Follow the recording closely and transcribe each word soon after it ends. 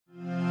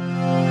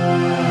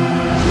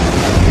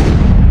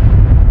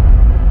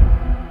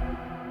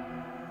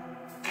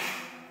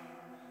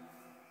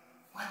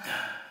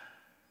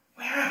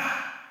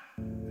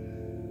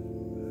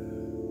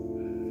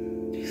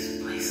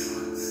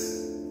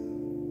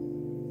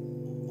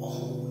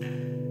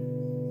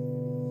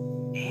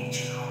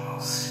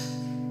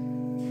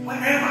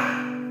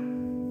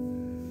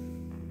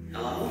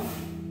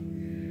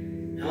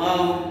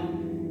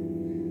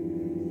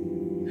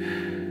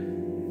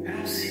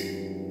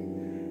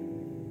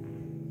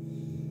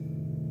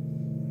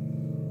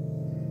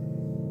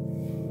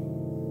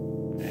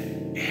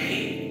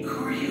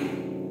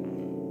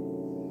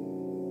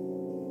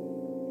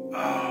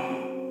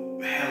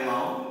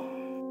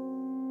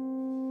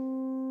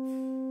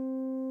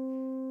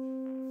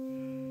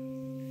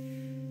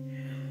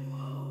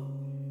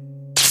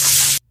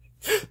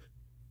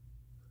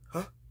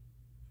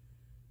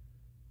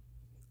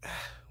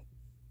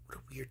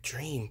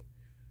dream.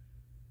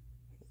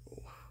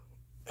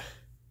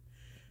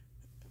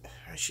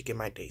 I should get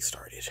my day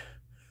started.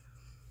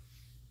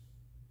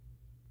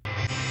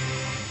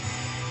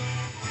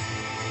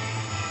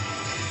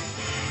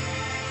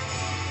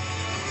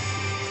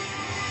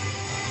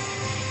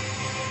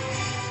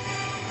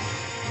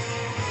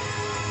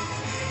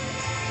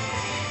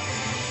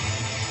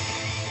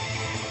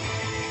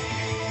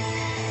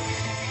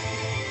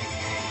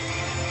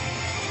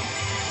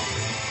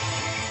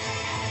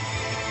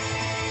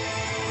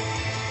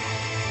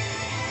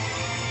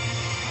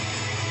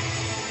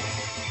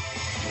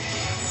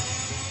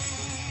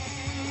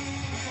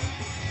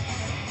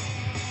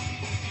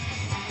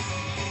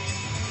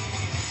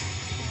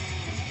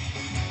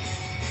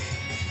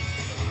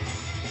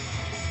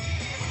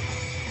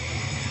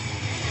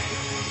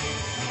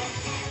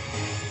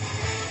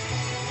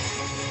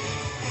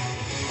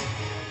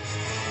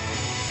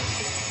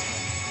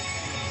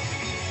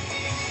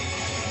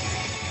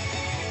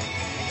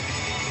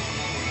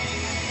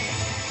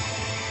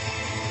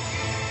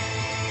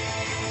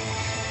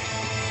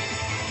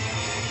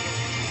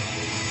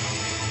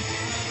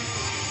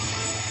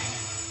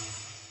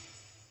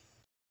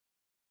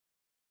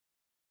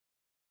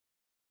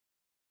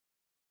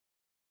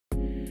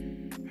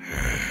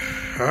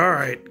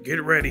 Alright,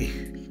 get ready,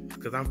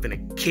 because I'm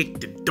finna kick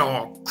the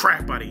dog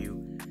crap out of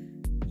you.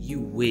 You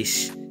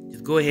wish.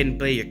 Just go ahead and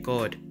play your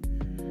card.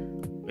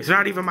 It's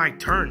not even my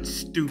turn,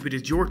 stupid.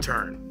 It's your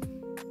turn.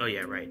 Oh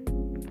yeah, right.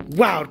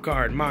 Wild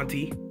card,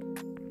 Monty.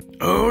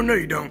 Oh, no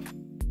you don't.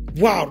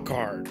 Wild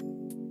card.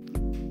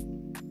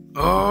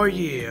 Oh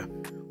yeah.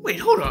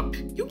 Wait, hold up.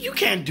 You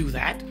can't do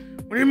that.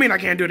 What do you mean I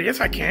can't do it? Yes,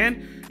 I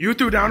can. You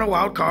threw down a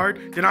wild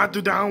card, then I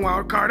threw down a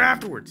wild card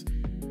afterwards.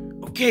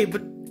 Okay,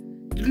 but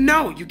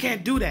no, you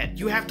can't do that.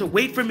 You have to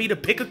wait for me to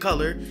pick a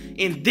color,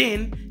 and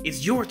then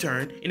it's your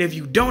turn. And if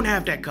you don't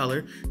have that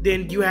color,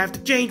 then you have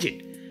to change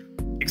it.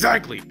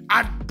 Exactly.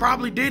 I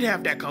probably did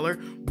have that color,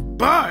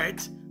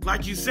 but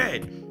like you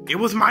said, it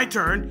was my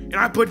turn, and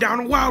I put down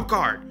a wild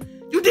card.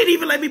 You didn't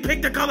even let me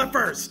pick the color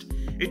first.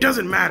 It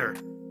doesn't matter.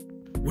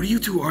 What are you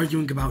two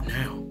arguing about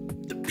now?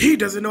 He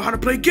doesn't know how to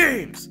play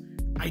games.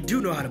 I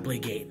do know how to play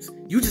games.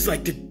 You just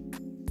like to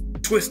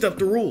twist up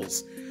the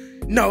rules.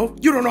 No,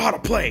 you don't know how to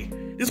play.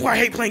 This is why I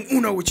hate playing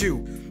Uno with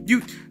you.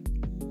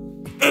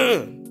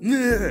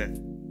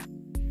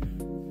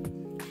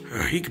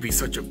 He could be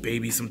such a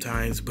baby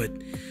sometimes, but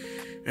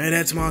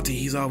that's Monty.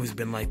 He's always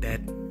been like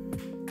that.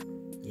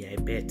 Yeah, I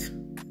bet.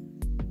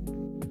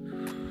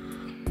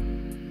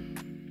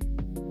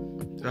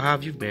 So how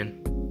have you been?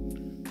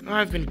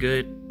 I've been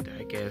good,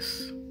 I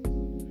guess.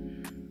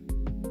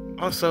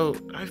 Also,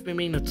 I've been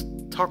meaning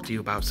to talk to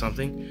you about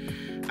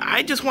something.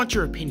 I just want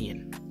your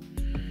opinion.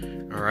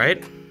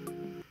 Alright?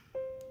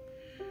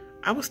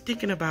 I was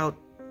thinking about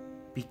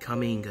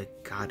becoming a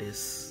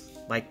goddess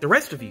like the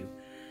rest of you.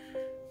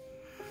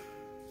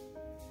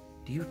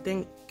 Do you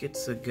think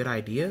it's a good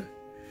idea?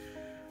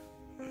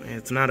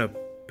 It's not a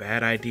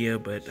bad idea,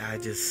 but I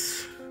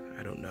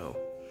don't know.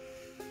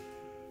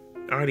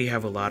 I already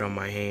have a lot on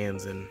my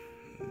hands, and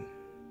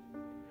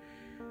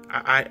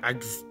I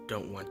just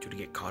don't want you to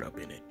get caught up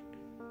in it.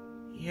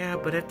 Yeah,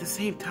 but at the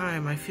same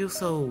time, I feel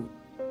so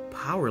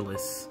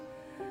powerless.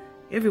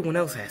 Everyone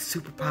else has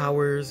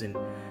superpowers, and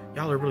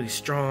y'all are really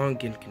strong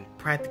and can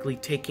practically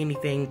take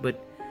anything,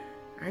 but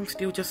I'm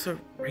still just a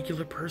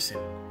regular person.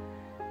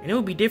 And it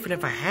would be different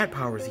if I had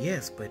powers,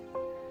 yes, but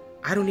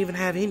I don't even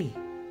have any.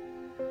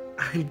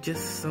 I'm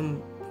just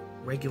some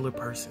regular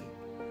person.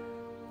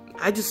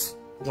 I just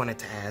wanted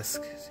to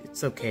ask.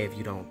 It's okay if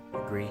you don't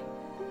agree.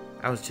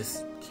 I was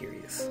just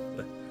curious.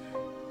 But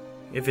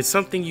if it's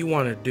something you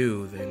want to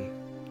do, then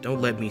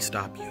don't let me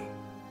stop you.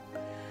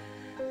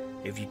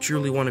 If you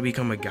truly want to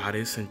become a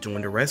goddess and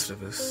join the rest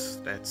of us,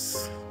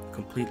 that's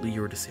completely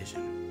your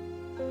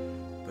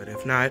decision. But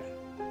if not,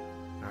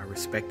 I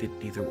respect it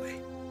either way.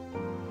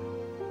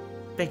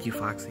 Thank you,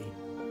 Foxy.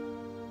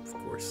 Of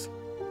course.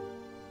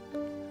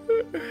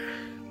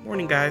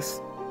 Morning,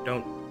 guys.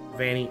 Don't,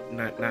 Vanny,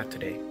 not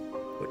today.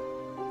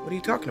 What are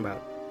you talking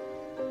about?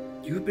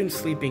 You've been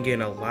sleeping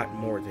in a lot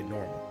more than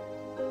normal.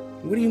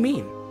 What do you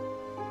mean?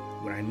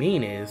 What I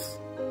mean is,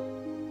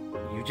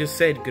 you just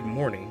said good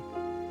morning,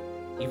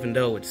 even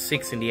though it's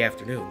 6 in the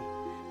afternoon.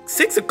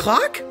 6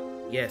 o'clock?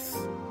 Yes,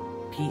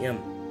 p.m.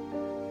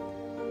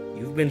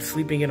 You've been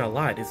sleeping in a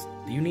lot.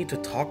 Do you need to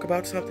talk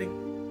about something?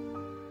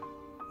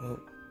 Well,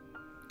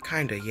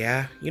 kinda,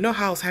 yeah. You know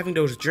how I was having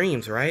those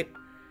dreams, right?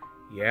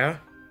 Yeah.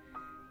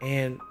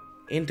 And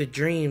in the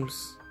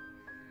dreams,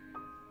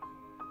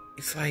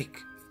 it's like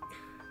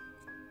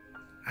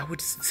I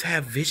would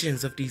have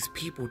visions of these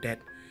people that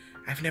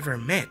I've never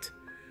met,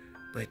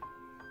 but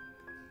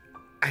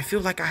I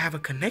feel like I have a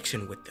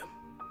connection with them.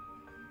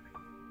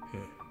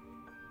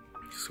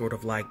 Sort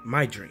of like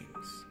my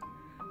dreams.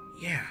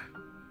 Yeah.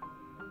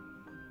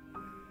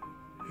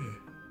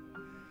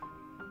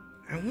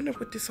 I wonder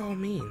what this all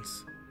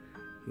means.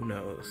 Who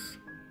knows?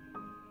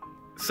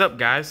 Sup,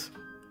 guys?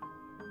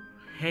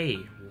 Hey,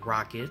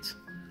 Rocket.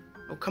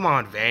 Oh, come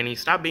on, Vanny.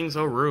 Stop being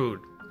so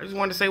rude. I just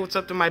wanted to say what's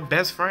up to my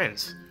best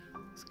friends.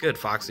 It's good,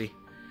 Foxy.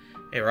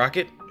 Hey,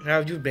 Rocket, how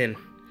have you been?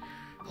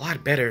 A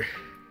lot better.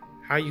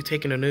 How are you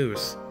taking the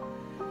news?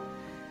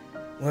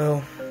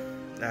 Well,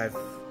 I've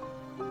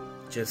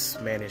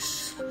just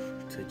managed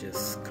to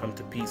just come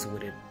to peace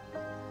with it.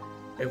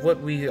 If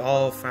what we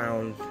all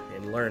found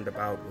and learned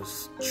about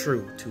was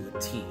true to a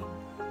T,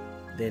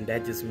 then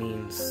that just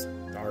means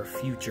our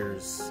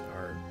futures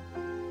are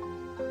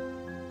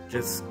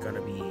just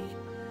gonna be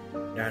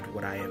not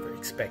what I ever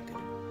expected.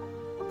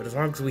 But as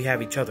long as we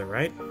have each other,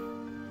 right?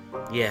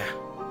 Yeah,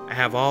 I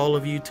have all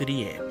of you to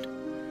the end.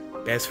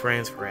 Best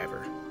friends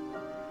forever.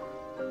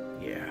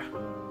 Yeah.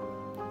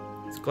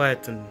 I'm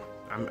glad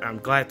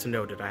to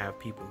know that I have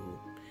people who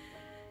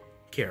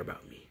care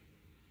about me.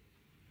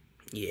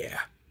 Yeah.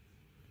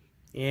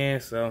 Yeah,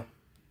 so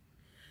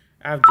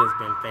I've just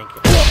been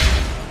thinking.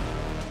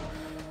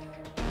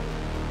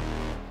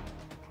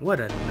 What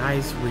a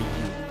nice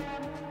reunion.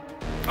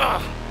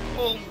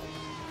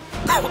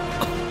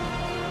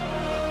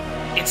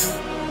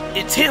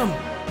 It's him.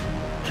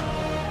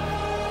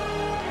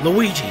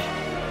 Luigi,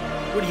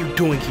 what are you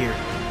doing here?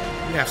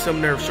 You have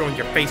some nerve showing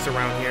your face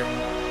around here.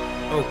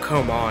 Oh,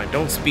 come on.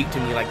 Don't speak to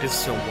me like this is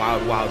some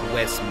Wild Wild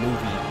West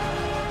movie.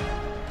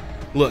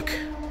 Look,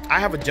 I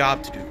have a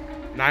job to do,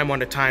 and I'm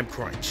on a time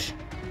crunch.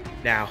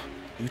 Now,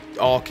 you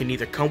all can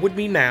either come with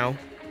me now,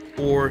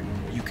 or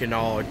you can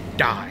all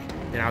die.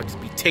 And I'll just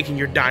be taking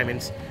your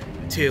diamonds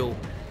until...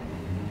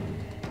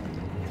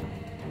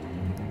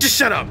 Just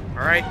shut up,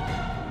 alright?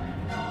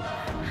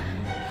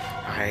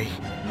 I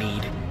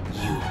need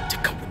you to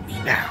come with me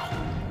now.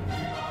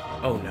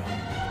 Oh no.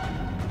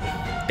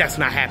 That's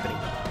not happening.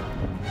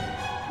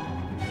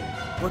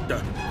 What the?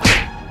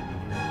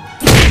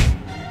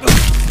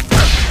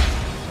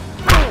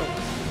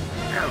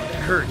 Ow,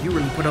 that hurt. You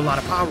really put a lot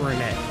of power in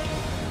that.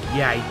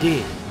 Yeah, I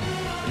did.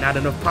 Not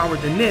enough power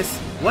than this.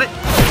 What?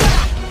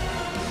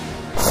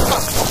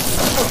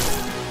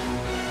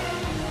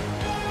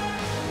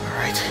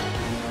 Alright.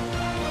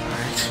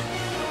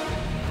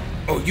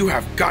 Oh, you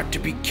have got to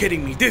be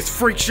kidding me. This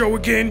freak show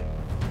again?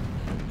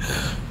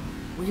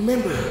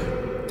 Remember,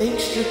 think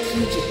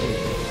strategically.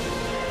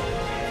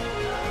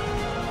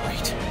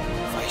 Right.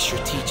 Fight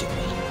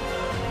strategically.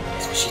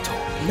 That's what she told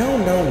me. No.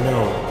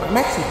 I'm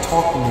actually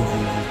talking to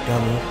you, you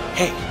dummy.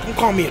 Hey, don't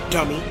call me a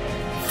dummy.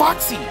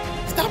 Foxy,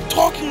 stop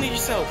talking to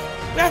yourself.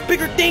 We have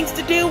bigger things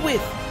to deal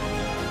with.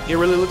 It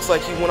really looks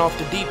like you went off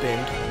the deep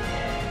end.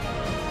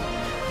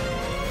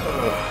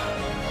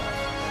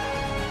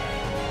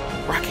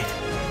 Rocket,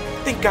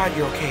 thank God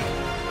you're okay.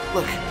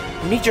 Look,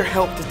 we need your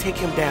help to take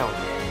him down.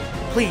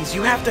 Please,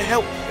 you have to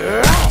help.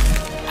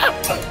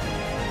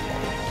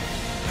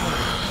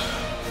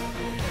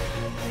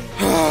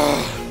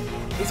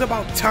 It's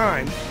about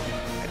time.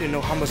 I didn't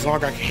know how much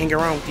longer I could hang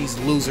around with these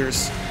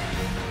losers.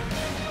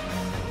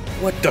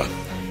 What the?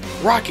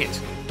 Rocket,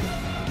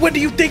 what do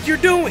you think you're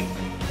doing?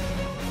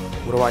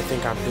 What do I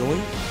think I'm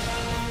doing?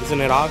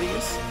 Isn't it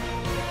obvious?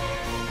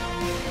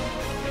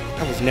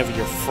 I was never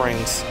your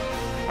friends.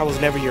 I was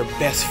never your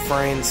best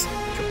friends,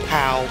 your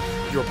pal,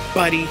 your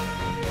buddy.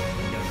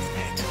 None of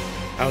that.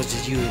 I was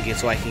just using it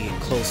so I can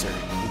get closer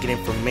and get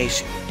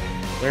information,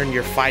 learn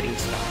your fighting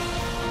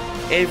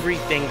style,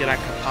 everything that I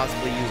could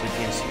possibly use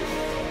against you.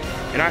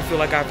 And I feel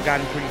like I've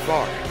gotten pretty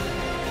far.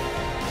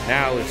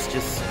 Now it's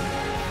just,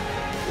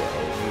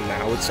 well,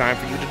 now it's time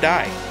for you to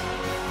die.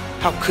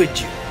 How could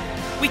you?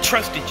 We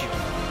trusted you.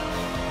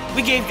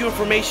 We gave you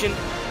information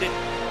that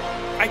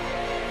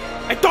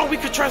I thought we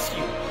could trust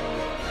you.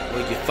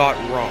 Well, you thought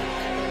wrong.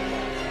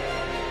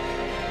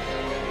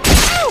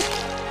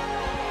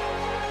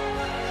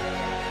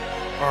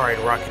 Alright,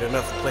 Rocket,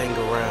 enough playing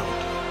around.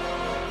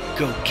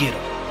 Go get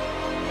him.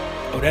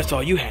 Oh, that's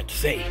all you had to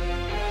say.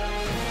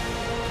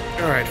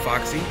 Alright,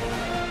 Foxy.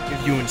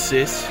 If you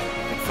insist, you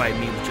can fight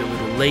me with your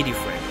little lady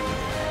friend.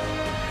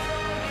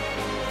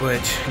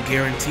 But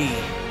guarantee,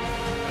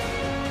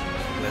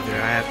 whether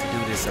I have to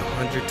do this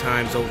 100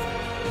 times over,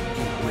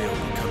 you will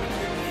be coming with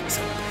me at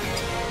some point.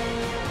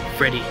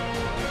 Freddy,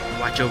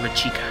 watch over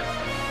Chica.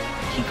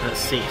 Keep her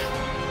safe.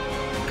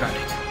 Got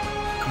it.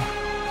 Come on.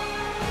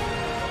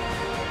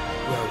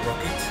 Well,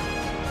 Rocket,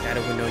 now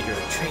that we know you're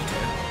a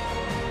traitor,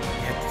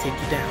 we have to take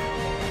you down.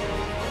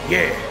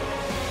 Yeah.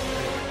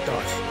 I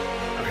thought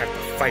I'd have to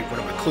fight one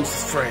of my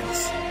closest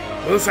friends.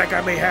 Looks like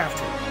I may have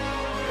to.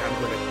 But I'm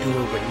gonna do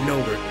it with no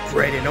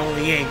regret and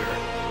only anger.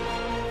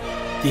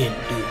 Then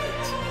do it.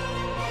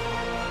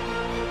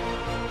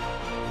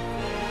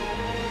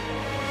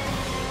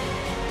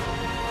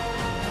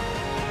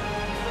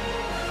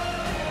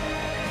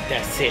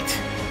 That's it.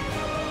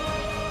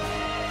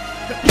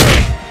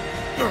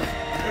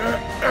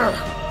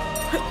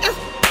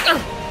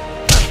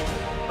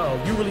 Oh,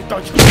 you really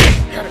thought you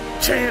had a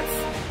chance?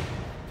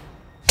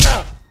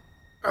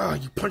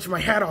 You punched my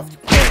hat off.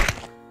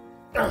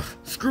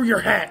 Screw your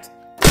hat.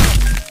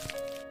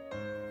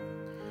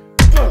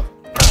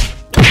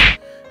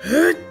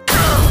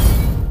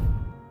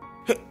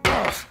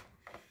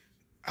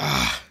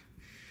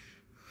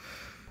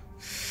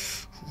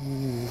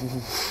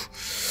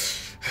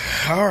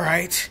 All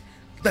right.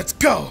 Let's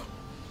go.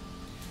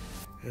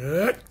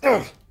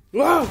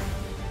 Whoa.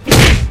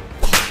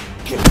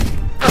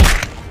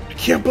 I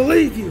can't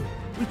believe you.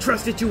 We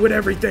trusted you with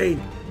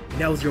everything. And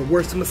that was your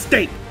worst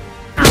mistake.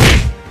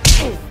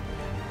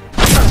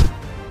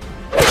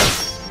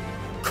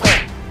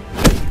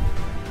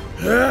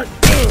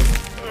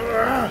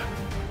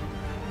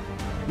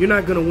 You're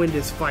not gonna win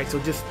this fight, so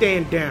just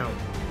stand down.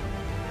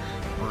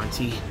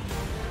 Monty,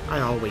 I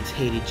always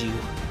hated you.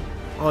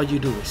 All you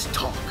do is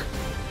talk.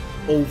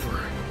 Over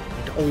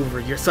and over.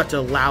 You're such a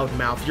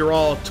loudmouth. You're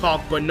all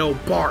talk but no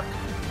bark.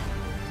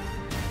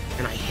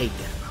 And I hate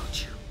that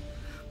about you.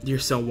 You're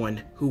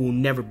someone who will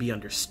never be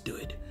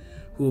understood.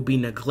 Who will be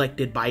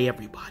neglected by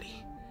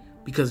everybody.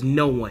 Because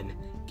no one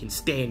can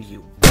stand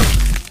you.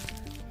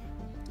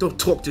 Don't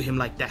talk to him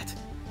like that.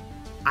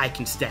 I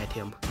can stand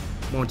him.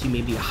 Monty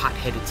may be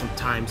hot-headed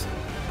sometimes,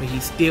 but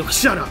he's still—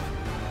 Shut up!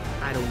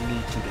 I don't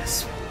need you to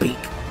speak.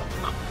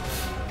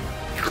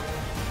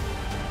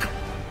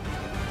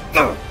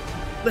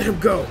 Let him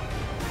go.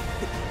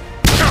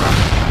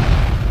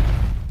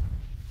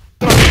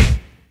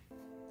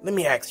 Let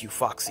me ask you,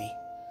 Foxy.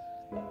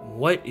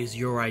 What is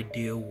your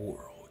ideal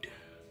world?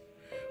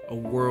 A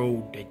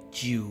world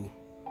that you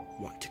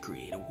want to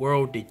create. A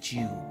world that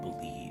you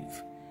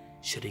believe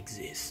should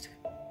exist.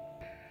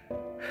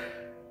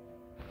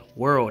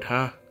 World,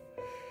 huh?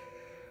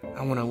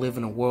 I want to live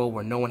in a world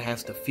where no one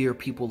has to fear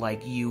people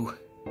like you.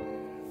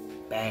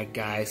 Bad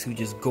guys who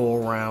just go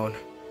around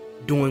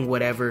doing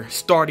whatever,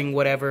 starting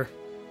whatever,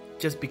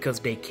 just because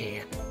they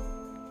can.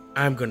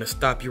 I'm gonna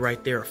stop you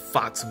right there,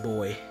 Fox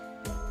Boy.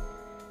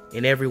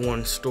 In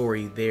everyone's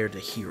story, they're the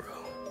hero.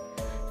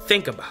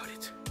 Think about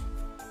it.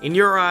 In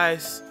your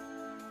eyes,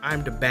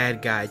 I'm the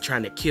bad guy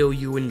trying to kill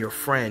you and your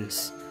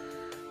friends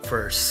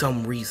for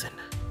some reason.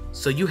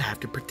 So you have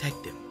to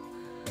protect them.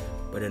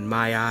 But in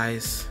my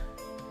eyes,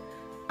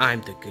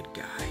 I'm the good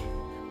guy,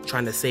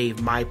 trying to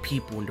save my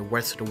people and the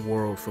rest of the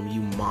world from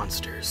you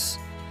monsters.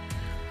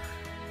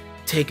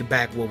 Take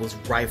back what was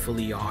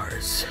rightfully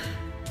ours.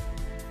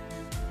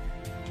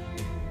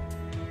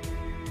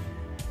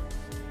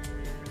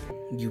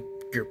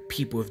 Your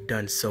people have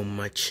done so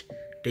much.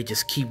 They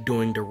just keep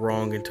doing the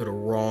wrong until the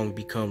wrong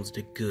becomes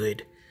the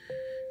good.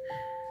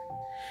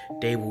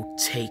 They will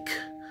take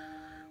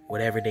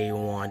whatever they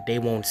want. They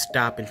won't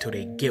stop until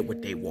they get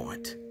what they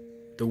want.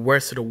 The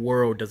rest of the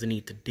world doesn't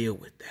need to deal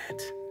with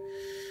that.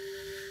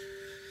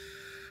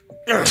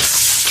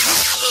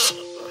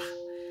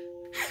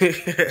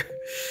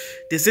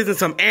 This isn't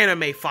some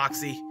anime,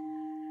 Foxy.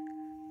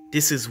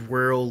 This is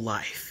real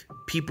life.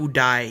 People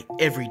die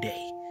every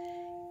day.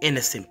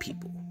 Innocent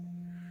people.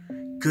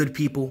 Good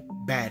people,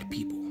 bad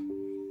people.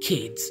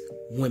 Kids,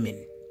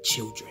 women,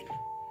 children.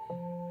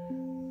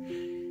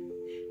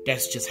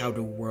 That's just how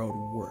the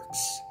world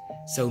works.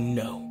 So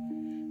no,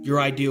 your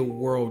ideal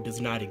world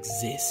does not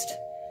exist.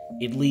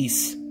 At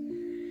least,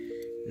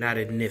 not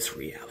in this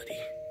reality.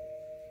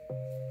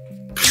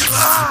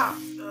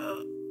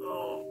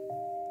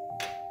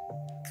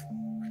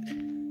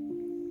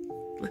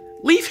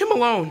 Leave him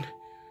alone.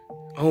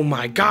 Oh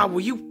my God,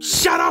 will you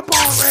shut up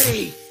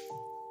already?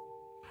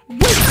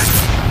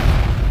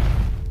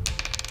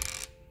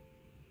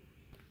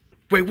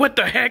 Wait, what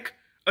the heck?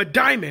 A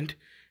diamond?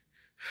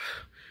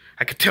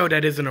 I could tell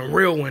that isn't a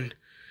real one.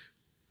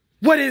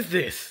 What is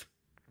this?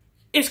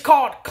 It's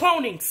called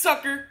cloning,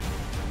 sucker.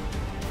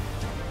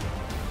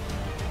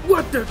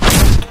 What the?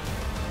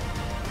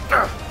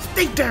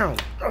 Stay down.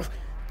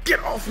 Get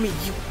off me,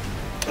 you.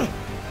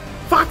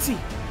 Foxy,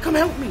 come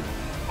help me.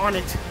 On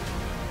it.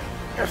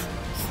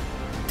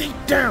 Stay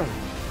down.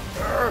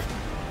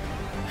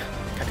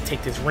 Gotta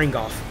take this ring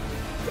off.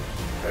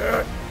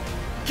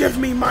 Give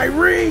me my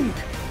ring.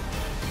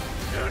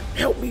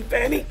 Help me,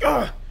 Fanny.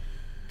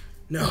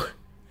 No,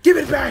 give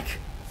it back.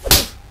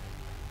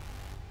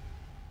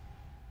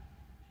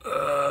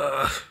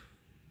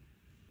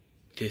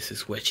 This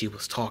is what she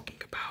was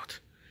talking about.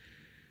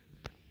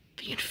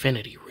 The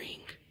infinity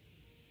ring.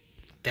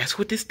 That's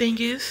what this thing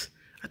is?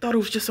 I thought it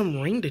was just some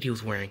ring that he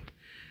was wearing.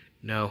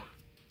 No.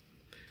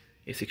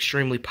 It's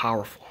extremely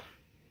powerful.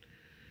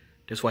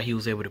 That's why he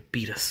was able to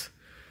beat us.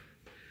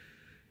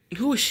 And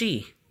who is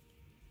she?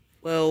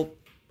 Well,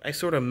 I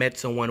sort of met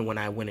someone when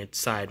I went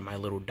inside my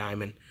little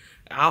diamond.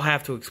 I'll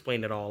have to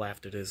explain it all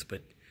after this,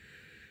 but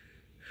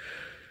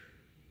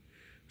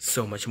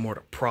so much more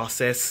to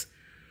process.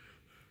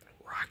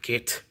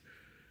 Rocket.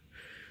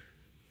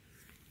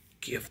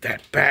 Give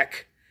that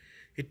back.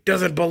 It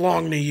doesn't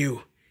belong to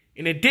you.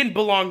 And it didn't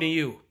belong to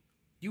you.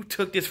 You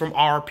took this from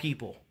our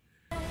people.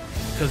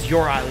 Because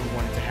your island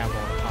wanted to have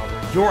all the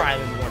power. Your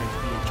island wanted to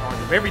be in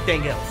charge of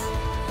everything else.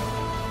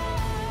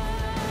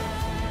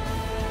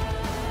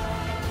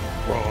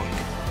 Wrong.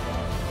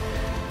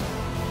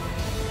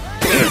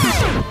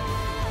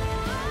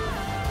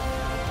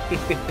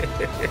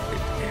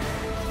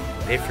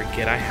 They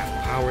forget I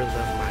have powers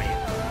of my own.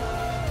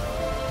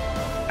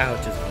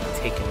 I'll just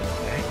be taking it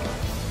back.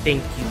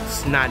 Thank you,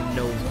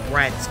 snot-nosed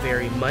brats,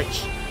 very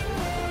much.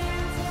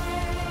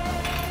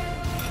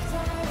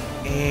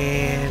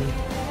 And...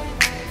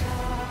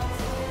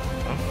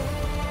 oh,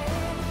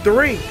 The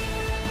ring!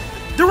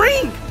 The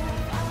ring!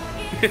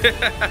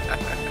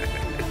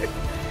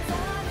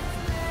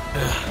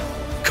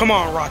 Come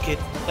on, Rocket.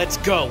 Let's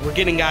go. We're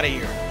getting out of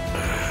here.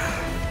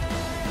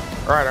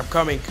 Alright, I'm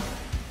coming.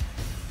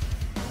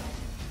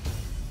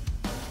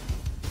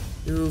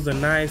 It was a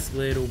nice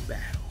little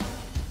battle.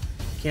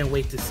 Can't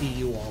wait to see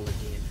you all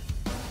again.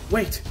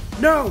 Wait!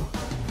 No!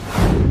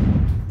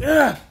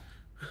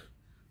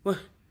 What?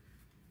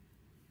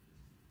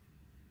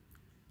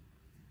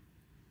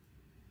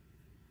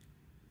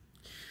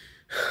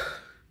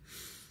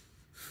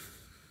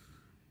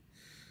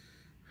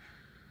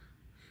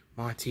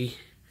 Monty.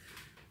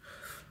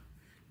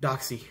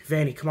 Doxy.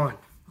 Vanny, come on.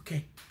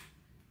 Okay.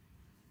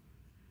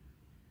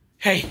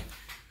 Hey.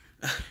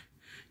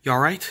 You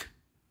alright?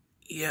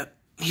 Yeah,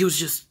 he was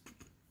just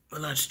a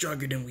lot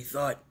stronger than we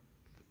thought.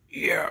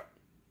 Yeah.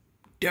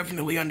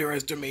 Definitely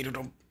underestimated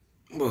him.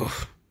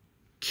 Ugh.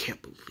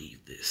 Can't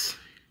believe this.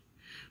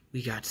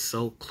 We got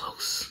so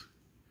close.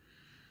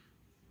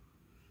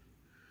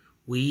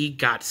 We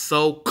got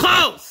so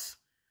close!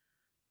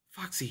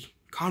 Foxy,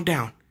 calm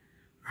down,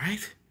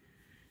 alright?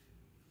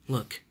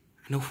 Look,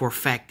 I know for a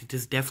fact that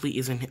this definitely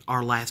isn't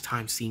our last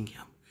time seeing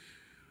him.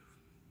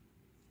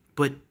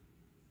 But...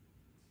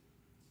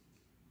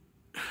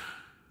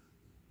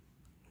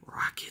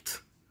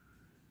 Rocket.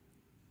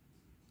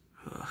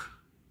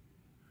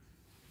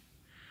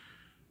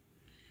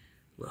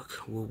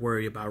 Look, we'll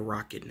worry about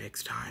Rocket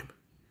next time.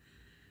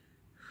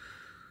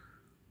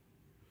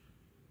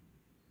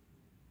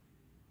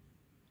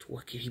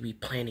 What could he be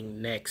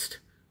planning next?